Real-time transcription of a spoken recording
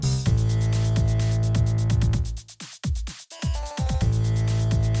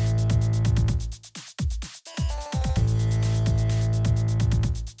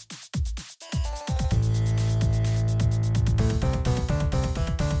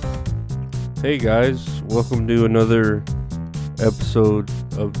Hey guys, welcome to another episode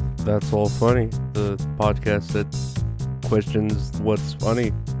of That's All Funny, the podcast that questions what's funny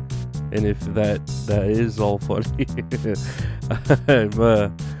and if that is all funny.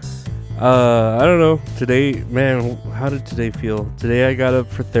 But I don't know. Today, man, how did today feel? Today I got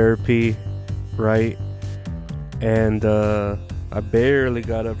up for therapy, right? And I barely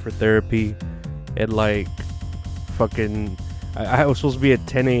got up for therapy at like fucking I was supposed to be at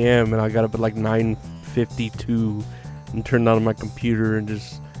 10 a.m. and I got up at like 9:52 and turned on my computer and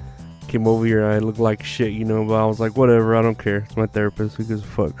just came over here. I looked like shit, you know, but I was like, whatever, I don't care. It's my therapist. Who gives a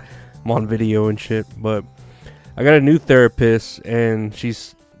fuck? I'm on video and shit. But I got a new therapist and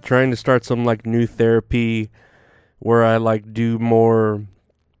she's trying to start some like new therapy where I like do more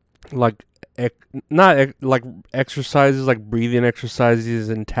like like exercises, like breathing exercises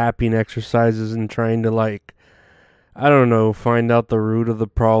and tapping exercises and trying to like, I don't know, find out the root of the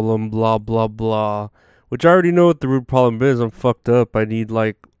problem, blah, blah, blah. Which I already know what the root problem is. I'm fucked up. I need,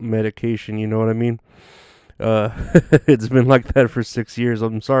 like, medication, you know what I mean? It's been like that for 6 years.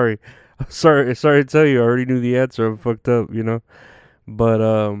 I'm sorry. Sorry to tell you. I already knew the answer. I'm fucked up, you know? But,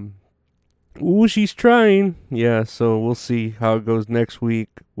 ooh, she's trying. Yeah, so we'll see how it goes next week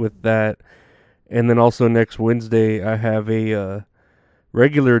with that. And then also next Wednesday, I have a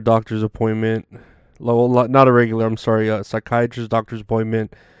regular doctor's appointment. Well, not a regular, I'm sorry, a psychiatrist doctor's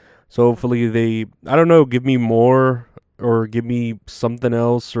appointment. So hopefully they, I don't know, give me more or give me something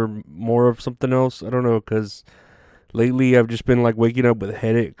else or more of something else. I don't know, because lately I've just been like waking up with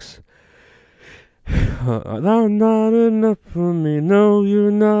headaches. I'm not enough for me, no, you're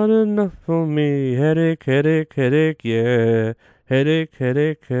not enough for me. Headache, headache, headache, yeah. Headache,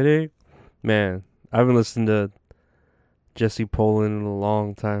 headache, headache. Man, I haven't listened to Jesse Poland in a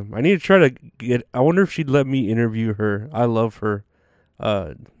long time. I need to try to get, I wonder if she'd let me interview her. I love her.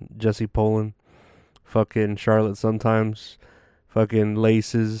 Jesse Poland. Fucking Charlotte sometimes. Fucking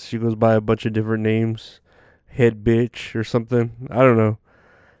Laces. She goes by a bunch of different names. Head bitch or something. I don't know.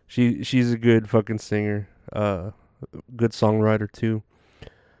 She's a good fucking singer. Good songwriter too.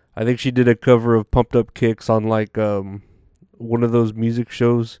 I think she did a cover of Pumped Up Kicks on like one of those music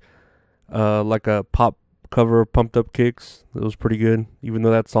shows. Like a pop cover of Pumped Up Kicks. It was pretty good, even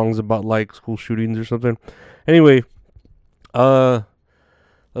though that song's about like school shootings or something. Anyway, let's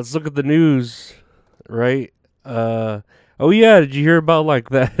look at the news, right? Oh yeah, did you hear about like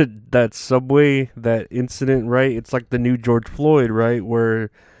that subway, that incident, right? It's like the new George Floyd, right?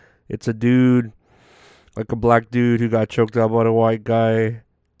 Where it's a dude, like a black dude who got choked out by a white guy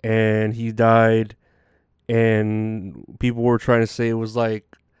and he died, and people were trying to say it was like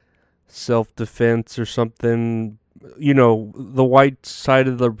self-defense or something. You know, the white side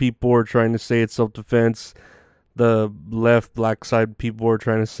of the people are trying to say it's self-defense. The left, black side people are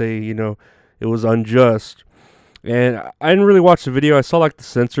trying to say, you know, it was unjust. And I didn't really watch the video. I saw like the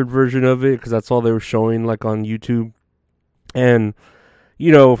censored version of it because that's all they were showing like on YouTube. And,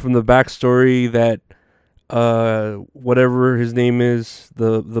 you know, from the backstory that whatever his name is,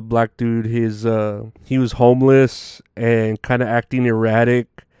 the black dude, he was homeless and kind of acting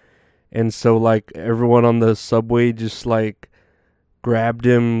erratic. And so, like, everyone on the subway just, like, grabbed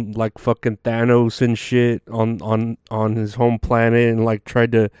him like fucking Thanos and shit on his home planet and, like,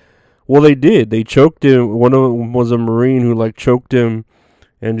 tried to... Well, they did. They choked him. One of them was a Marine who, like, choked him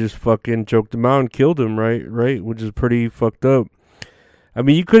and just fucking choked him out and killed him, right? Which is pretty fucked up. I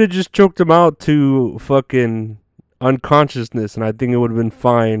mean, you could have just choked him out to fucking unconsciousness, and I think it would have been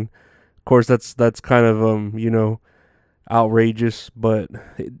fine. Of course, that's kind of, you know, outrageous, but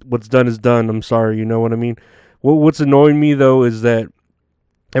what's done is done. I'm sorry, you know what I mean? What's annoying me though is that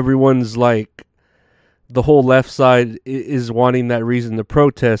everyone's like, the whole left side is wanting that reason to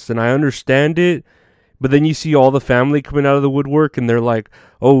protest, and I understand it, but then you see all the family coming out of the woodwork and they're like,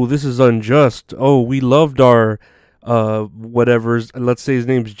 oh, this is unjust. Oh, we loved our whatever's, let's say his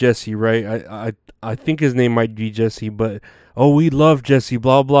name's Jesse, right? I think his name might be Jesse, but oh, we love Jesse,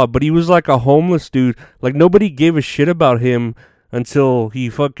 blah, blah. But he was like a homeless dude. Like, nobody gave a shit about him until he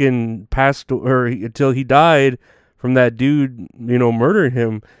fucking passed, or until he died from that dude, you know, murdering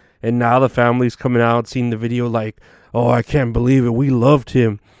him. And now the family's coming out, seeing the video like, oh, I can't believe it. We loved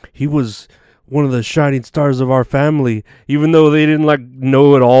him. He was one of the shining stars of our family. Even though they didn't, like,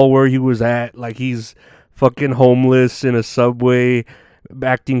 know at all where he was at. Like, he's fucking homeless in a subway,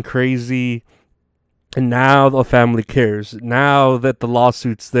 acting crazy. And now the family cares. Now that the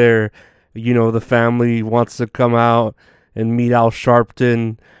lawsuit's there, you know, the family wants to come out and meet Al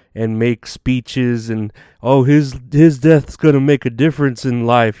Sharpton and make speeches and, oh, his death's gonna make a difference in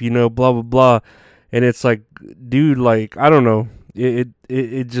life, you know, blah, blah, blah. And it's like, dude, like, I don't know.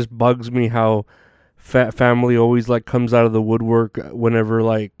 It just bugs me how family always like comes out of the woodwork whenever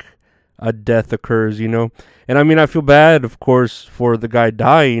like a death occurs, you know. And I mean, I feel bad, of course, for the guy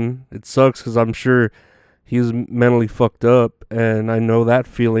dying. It sucks because I'm sure he was mentally fucked up, and I know that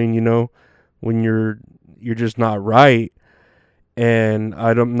feeling, you know, when you're just not right. And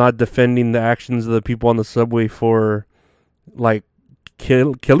I'm not defending the actions of the people on the subway for like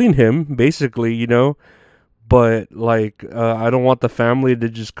killing him, basically, you know. But like, I don't want the family to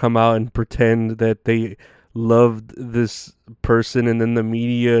just come out and pretend that they loved this person, and then the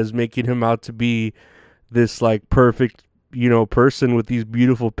media is making him out to be this like perfect, you know, person with these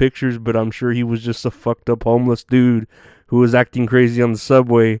beautiful pictures. But I'm sure he was just a fucked up homeless dude who was acting crazy on the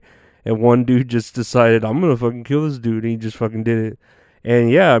subway, and one dude just decided, I'm gonna fucking kill this dude, and he just fucking did it.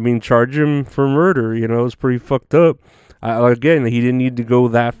 And yeah, I mean, charge him for murder. You know, it's pretty fucked up. Again, he didn't need to go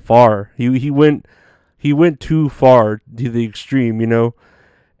that far. He went too far to the extreme, you know.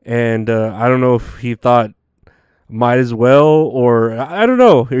 And I don't know if he thought might as well, or I don't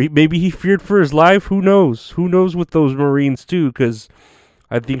know. Maybe he feared for his life. Who knows? Who knows with those Marines too? Because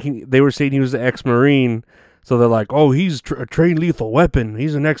I think they were saying he was an ex-Marine, so they're like, oh, he's a trained lethal weapon.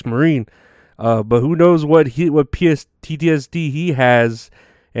 He's an ex-Marine. But who knows what PTSD he has,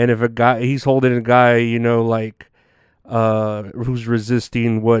 and if he's holding a guy, you know, like who's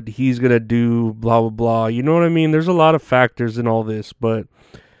resisting what he's gonna do, blah blah blah. You know what I mean? There's a lot of factors in all this, but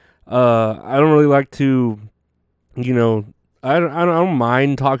I don't really like to, you know, I don't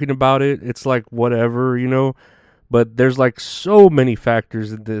mind talking about it. It's like whatever, you know. But there's like so many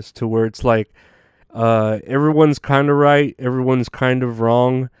factors in this to where it's like everyone's kind of right, everyone's kind of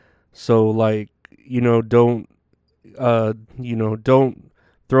wrong. So like, don't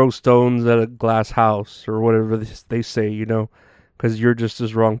throw stones at a glass house or whatever they say, you know, because you're just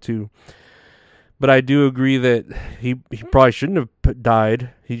as wrong too. But I do agree that he probably shouldn't have died.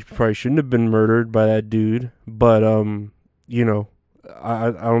 He probably shouldn't have been murdered by that dude. But you know,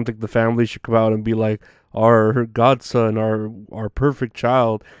 I don't think the family should come out and be like, our godson, our perfect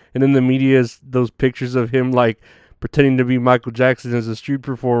child, and then the media is those pictures of him like pretending to be Michael Jackson as a street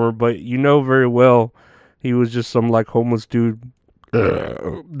performer, but you know very well he was just some like homeless dude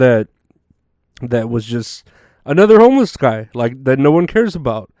that was just another homeless guy, like that no one cares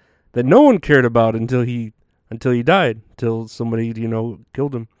about, that no one cared about until he died, until somebody, you know,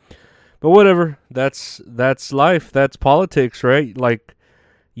 killed him. But whatever, that's life, that's politics, right? Like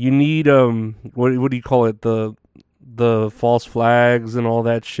you need what do you call it, the false flags and all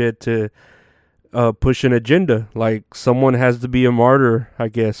that shit to push an agenda. Like someone has to be a martyr, I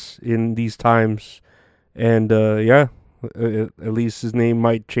guess, in these times. And yeah, at least his name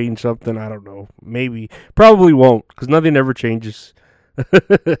might change something. I don't know. Maybe. Probably won't, because nothing ever changes.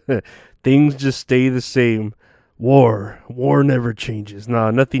 Things just stay the same. War never changes.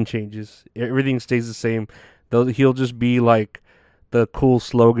 Nah, nothing changes. Everything stays the same. He'll just be like the cool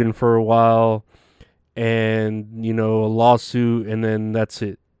slogan for a while, and you know, a lawsuit, and then that's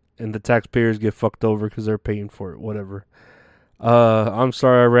it. And the taxpayers get fucked over because they're paying for it. Whatever. I'm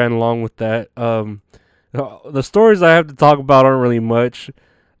sorry I ran along with that. The stories I have to talk about aren't really much.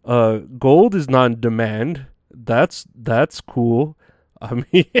 Gold is not in demand. That's cool. I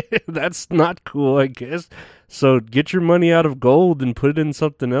mean, that's not cool, I guess. So get your money out of gold and put it in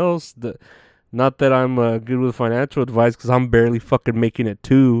something else. Not that I'm good with financial advice, because I'm barely fucking making it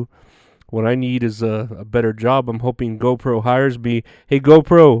too. What I need is a better job. I'm hoping GoPro hires me. Hey,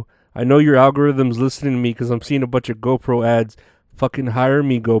 GoPro, I know your algorithm's listening to me because I'm seeing a bunch of GoPro ads. Fucking hire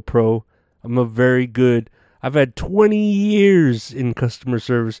me, GoPro. I've had 20 years in customer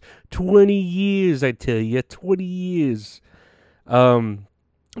service. 20 years, I tell you. 20 years.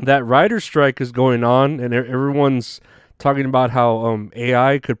 That writer strike is going on, and everyone's talking about how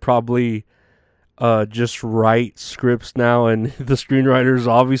AI could probably just write scripts now, and the screenwriters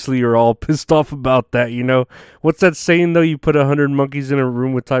obviously are all pissed off about that, you know. What's that saying, though? You put 100 monkeys in a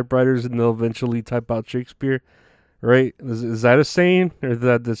room with typewriters and they'll eventually type out Shakespeare, right? Is that a saying, or is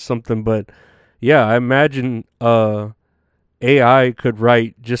that just something? But yeah, I imagine AI could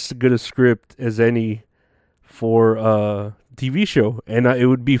write just as good a script as any for TV show, and it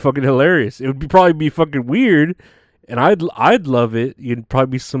would be fucking hilarious. It would probably be fucking weird, and I'd love it. It'd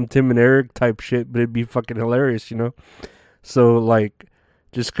probably be some Tim and Eric type shit, but it'd be fucking hilarious, you know. So like,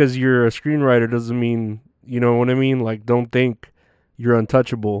 just because you're a screenwriter doesn't mean, you know what I mean. Like, don't think you're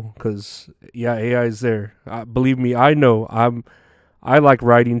untouchable, because yeah, AI is there. Believe me, I know. I like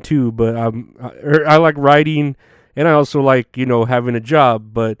writing too, but I like writing, and I also like, you know, having a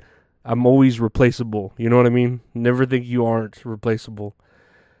job, but I'm always replaceable. You know what I mean? Never think you aren't replaceable.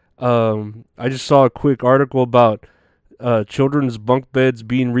 I just saw a quick article about children's bunk beds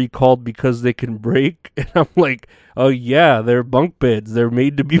being recalled because they can break, and I'm like, oh yeah, they're bunk beds. They're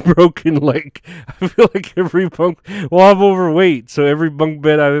made to be broken. Like, I feel like every bunk. Well, I'm overweight, so every bunk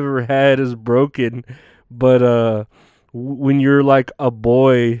bed I've ever had is broken. But when you're like a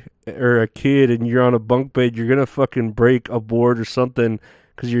boy or a kid and you're on a bunk bed, you're gonna fucking break a board or something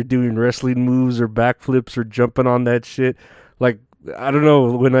because you're doing wrestling moves or backflips or jumping on that shit. Like, I don't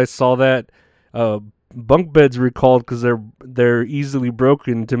know. When I saw that, bunk beds recalled because they're easily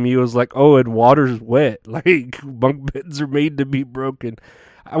broken. To me, it was like, oh, and water's wet. Like, bunk beds are made to be broken.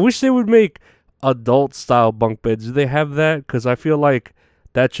 I wish they would make adult style bunk beds. Do they have that? Because I feel like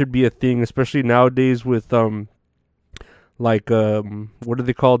that should be a thing, especially nowadays with what are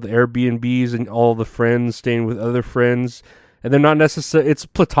they called? The Airbnbs and all the friends staying with other friends, and they're not necessarily. It's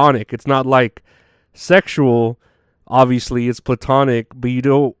platonic. It's not like sexual. Obviously, it's platonic, but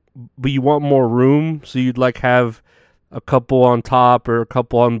you want more room, so you'd like have a couple on top or a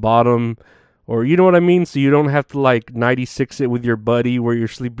couple on bottom, or you know what I mean? So you don't have to like 96 it with your buddy where you're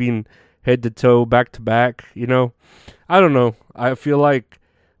sleeping head to toe, back to back, you know? I don't know. I feel like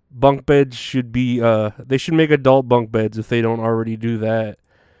bunk beds should be, they should make adult bunk beds if they don't already do that.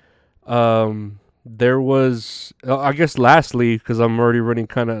 There was, I guess lastly, because I'm already running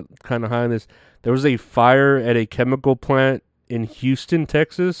kind of high on this, there was a fire at a chemical plant in Houston,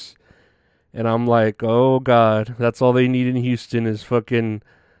 Texas, and I'm like, oh god, that's all they need in Houston is fucking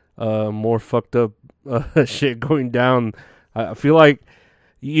more fucked up shit going down. I feel like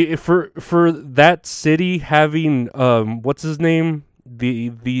for that city having what's his name,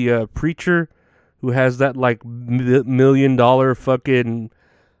 the preacher who has that like $1 million fucking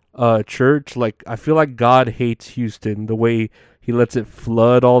church, like I feel like God hates Houston the way he lets it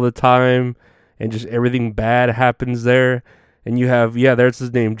flood all the time and just everything bad happens there. And you have, there's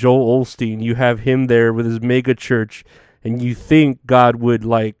his name, Joel Osteen. You have him there with his mega church, and you think God would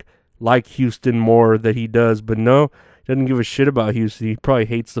like Houston more than he does, but no, he doesn't give a shit about Houston. He probably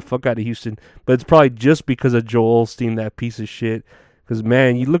hates the fuck out of Houston, but it's probably just because of Joel Osteen, that piece of shit. Because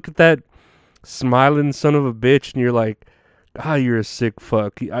man, you look at that smiling son of a bitch, and you're like, ah, you're a sick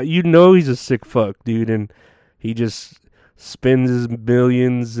fuck. You know he's a sick fuck, dude, and he just spends his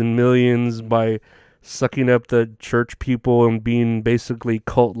millions and millions by sucking up the church people and being basically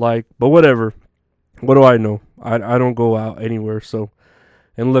cult-like. But whatever. What do I know? I don't go out anywhere, so.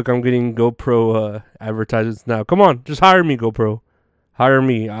 And look, I'm getting GoPro advertisements now. Come on, just hire me, GoPro. Hire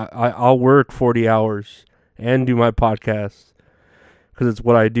me. I'll work 40 hours and do my podcast because it's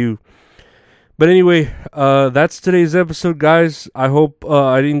what I do. But anyway, that's today's episode, guys. I hope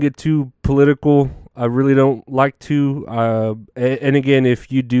I didn't get too political. I really don't like to. And again,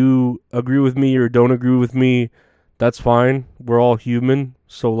 if you do agree with me or don't agree with me, that's fine. We're all human.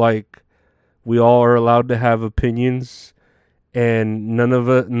 So, like, we all are allowed to have opinions. And none of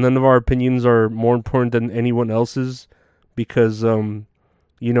our opinions are more important than anyone else's. Because,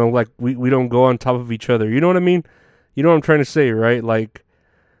 like, we don't go on top of each other. You know what I mean? You know what I'm trying to say, right? Like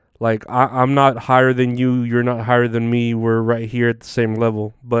I'm not higher than you. You're not higher than me. We're right here at the same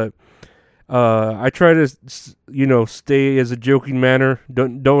level. But I try to, stay as a joking manner.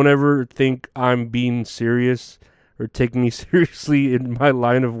 Don't ever think I'm being serious or take me seriously in my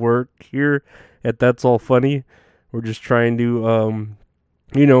line of work here at That's All Funny. We're just trying to,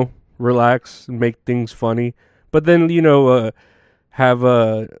 relax and make things funny. But then, have,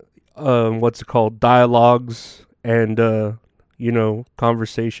 what's it called? Dialogues and,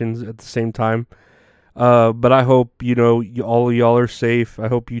 conversations at the same time. But I hope, all of y'all are safe. I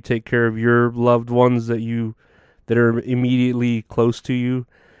hope you take care of your loved ones that are immediately close to you.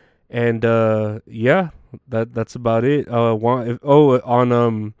 And, that's about it.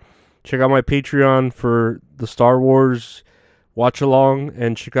 Check out my Patreon for the Star Wars watch along,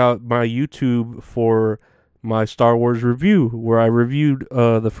 and check out my YouTube for my Star Wars review, where I reviewed,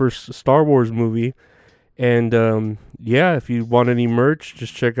 the first Star Wars movie. And, if you want any merch,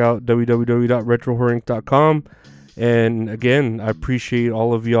 just check out www.retrohorror.com. And again, I appreciate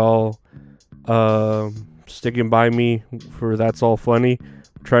all of y'all sticking by me for That's All Funny.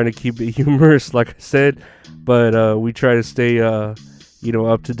 I'm trying to keep it humorous, like I said, but we try to stay, up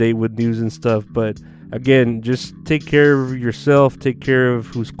to date with news and stuff. But again, just take care of yourself, take care of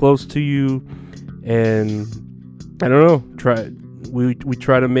who's close to you, and I don't know, we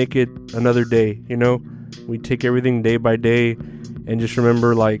try to make it another day, We take everything day by day, and just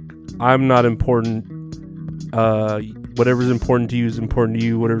remember, like, I'm not important. Whatever's important to you is important to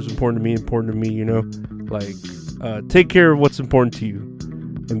you. Whatever's important to me, important to me, Like, take care of what's important to you,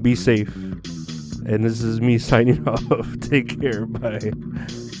 and be safe. And this is me signing off. Take care. Bye.